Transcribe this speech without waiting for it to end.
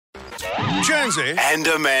Jonesy and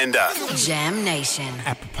Amanda. Jam Nation.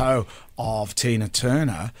 Apropos of Tina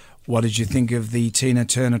Turner, what did you think of the Tina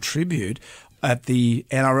Turner tribute at the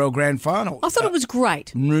NRL Grand Final? I thought it was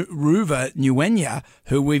great. Ruva Nguyen,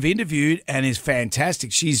 who we've interviewed and is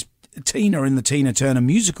fantastic. She's Tina in the Tina Turner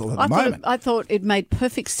musical at the moment. I thought it made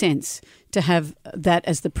perfect sense to have that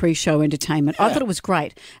as the pre-show entertainment. I thought it was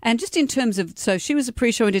great. And just in terms of, so she was a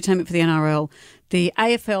pre-show entertainment for the NRL. The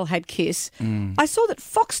AFL had Kiss. I saw that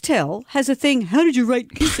Foxtel has a thing, how did you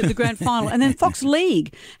rate Kiss at the grand final? And then Fox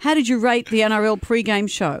League, how did you rate the NRL pre-game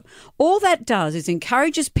show? All that does is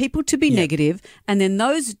encourages people to be negative, and then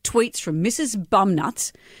those tweets from Mrs.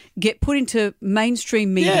 Bumnuts get put into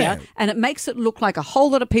mainstream media, and it makes it look like a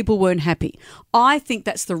whole lot of people weren't happy. I think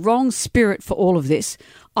that's the wrong spirit for all of this.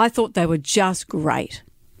 I thought they were just great.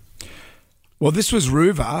 Well, this was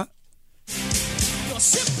Ruva.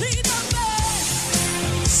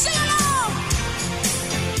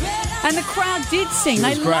 And the crowd did sing.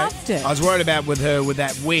 They loved it. I was worried about with her with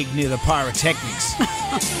that wig near the pyrotechnics.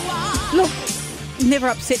 Look, never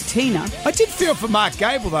upset Tina. I did feel for Mark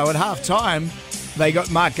Gable, though, at half-time. They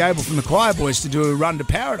got Mark Gable from the Choir Boys to do a run to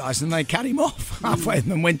Paradise, and they cut him off halfway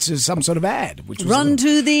and then went to some sort of ad. Which was Run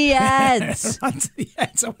to the ads. Run to the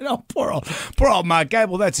ads. I went, oh, poor old Mark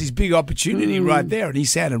Gable. That's his big opportunity right there, and he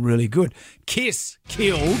sounded really good. Kiss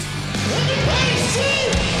killed.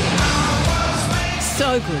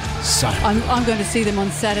 So good. I'm going to see them on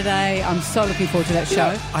Saturday. I'm so looking forward to that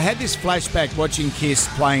show. I had this flashback watching Kiss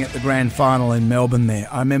playing at the grand final in Melbourne there.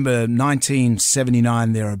 I remember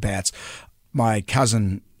 1979 thereabouts. My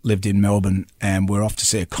cousin lived in Melbourne and we're off to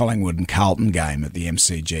see a Collingwood and Carlton game at the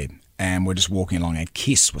MCG. And we're just walking along and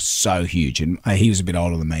Kiss was so huge. And he was a bit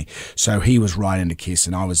older than me. So he was right into Kiss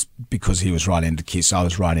and because he was right into Kiss, I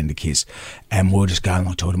was right into Kiss. And we were just going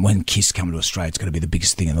along talking, when Kiss come to Australia, it's going to be the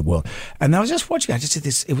biggest thing in the world. And I was just watching, I just did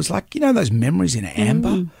this, it was like, you know, those memories in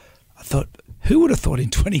amber? I thought, who would have thought in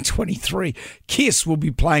 2023 Kiss will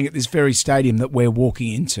be playing at this very stadium that we're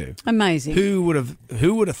walking into? Amazing. Who would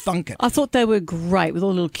have thunk it? I thought they were great with all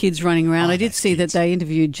the little kids running around. I did see that they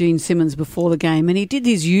interviewed Gene Simmons before the game and he did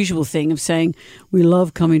his usual thing of saying, we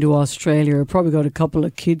love coming to Australia. I've probably got a couple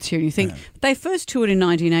of kids here. And you think, they first toured in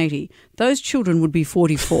 1980. Those children would be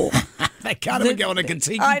 44. They can't even go on a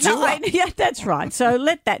Kentucky tour. Yeah, that's right. So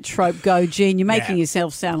let that trope go, Gene. You're making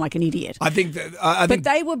yourself sound like an idiot. I think but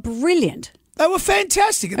they were brilliant. They were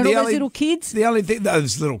fantastic. And all those little kids? The only thing,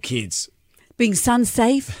 those little kids. Being sun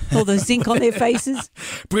safe, all the zinc on their faces.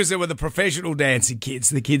 Because they were the professional dancing kids,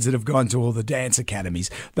 the kids that have gone to all the dance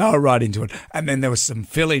academies. They were right into it. And then there were some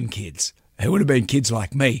fill-in kids who would have been kids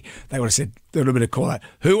like me. They would have said, there would have been a call out,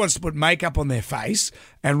 who wants to put makeup on their face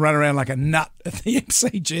and run around like a nut at the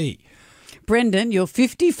MCG? Brendan, you're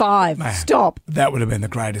 55. Man, stop. That would have been the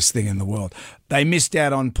greatest thing in the world. They missed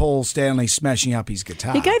out on Paul Stanley smashing up his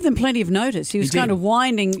guitar. He gave them plenty of notice. He was kind of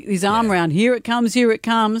winding his arm around. Here it comes, here it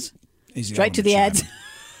comes. Straight to the ads.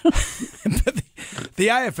 But the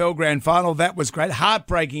AFL Grand Final, that was great.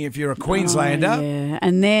 Heartbreaking if you're a Queenslander. Yeah,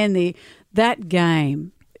 and then that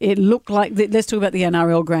game, it looked like, let's talk about the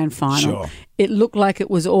NRL Grand Final. Sure. It looked like it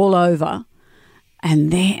was all over.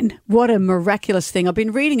 And then, what a miraculous thing. I've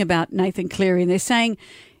been reading about Nathan Cleary and they're saying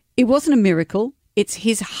it wasn't a miracle. It's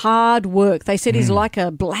his hard work. They said he's like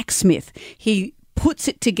a blacksmith. He puts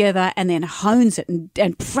it together and then hones it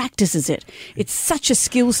and practices it. It's such a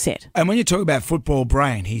skill set. And when you talk about football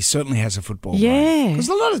brain, he certainly has a football brain. Yeah. Because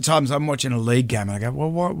a lot of times I'm watching a league game and I go,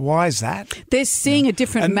 well, why is that? They're seeing a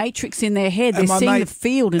different matrix in their head. They're seeing the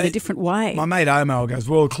field in a different way. My mate Omo goes,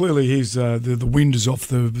 well, clearly he's the wind is off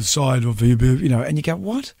the side of him, you know, and you go,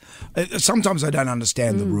 what? Sometimes I don't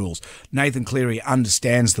understand the rules. Nathan Cleary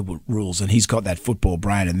understands the rules and he's got that football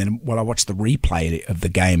brain. And then when I watched the replay of the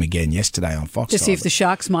game again yesterday on Fox, to see if the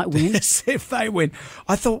Sharks might win. If they win.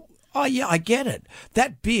 I thought, oh, yeah, I get it.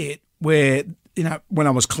 That bit where, you know, when I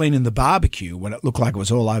was cleaning the barbecue, when it looked like it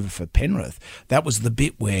was all over for Penrith, that was the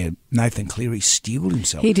bit where Nathan Cleary steeled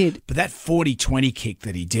himself. He did. But that 40-20 kick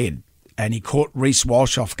that he did, and he caught Reece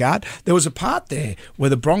Walsh off guard, there was a part there where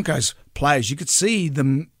the Broncos players, you could see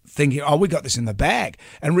them thinking, oh, we got this in the bag.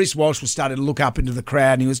 And Reece Walsh was starting to look up into the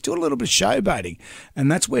crowd and he was doing a little bit of showboating.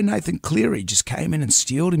 And that's where Nathan Cleary just came in and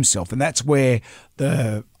steeled himself. And that's where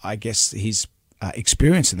his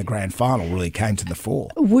experience in the grand final really came to the fore.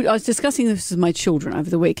 I was discussing this with my children over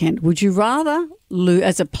the weekend. Would you rather,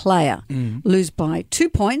 as a player, lose by 2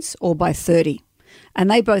 points or by 30? And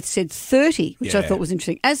they both said 30, which I thought was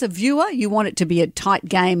interesting. As a viewer, you want it to be a tight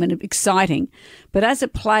game and exciting. But as a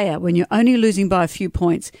player, when you're only losing by a few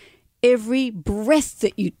points, every breath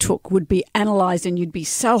that you took would be analysed and you'd be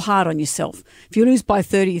so hard on yourself. If you lose by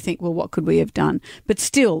 30, you think, well, what could we have done? But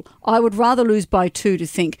still, I would rather lose by 2 to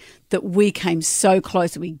think that we came so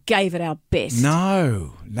close and we gave it our best.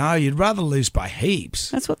 No, you'd rather lose by heaps.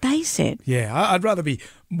 That's what they said. Yeah, I'd rather be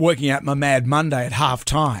working out my Mad Monday at half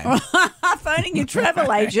time. Phoning your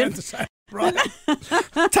travel agent. Right.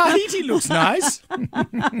 Tahiti looks nice.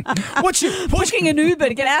 Booking an Uber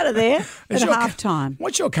to get out of there at half time.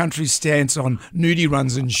 What's your country's stance on nudie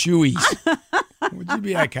runs and shoeies? Would you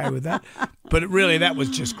be okay with that? But really, that was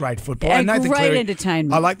just great football. Yeah, and Nathan great Cleary,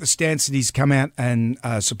 entertainment. I like the stance that he's come out and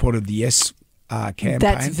supported the Yes campaign.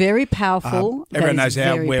 That's very powerful. Everyone knows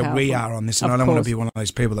where we powerful. are on this, and Of I don't want course. to be one of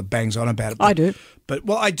those people that bangs on about it. I do. But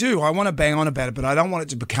I do. I want to bang on about it, but I don't want it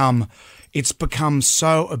to become. It's become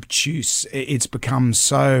so obtuse. It's become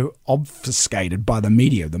so obfuscated by the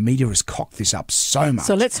media. The media has cocked this up so much.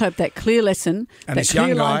 So let's hope that clear lesson, And that this young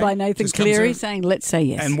clear line guy by Nathan just comes Cleary in- saying, let's say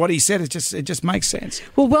yes. And what he said, it just makes sense.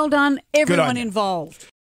 Well, well done, everyone on you. involved.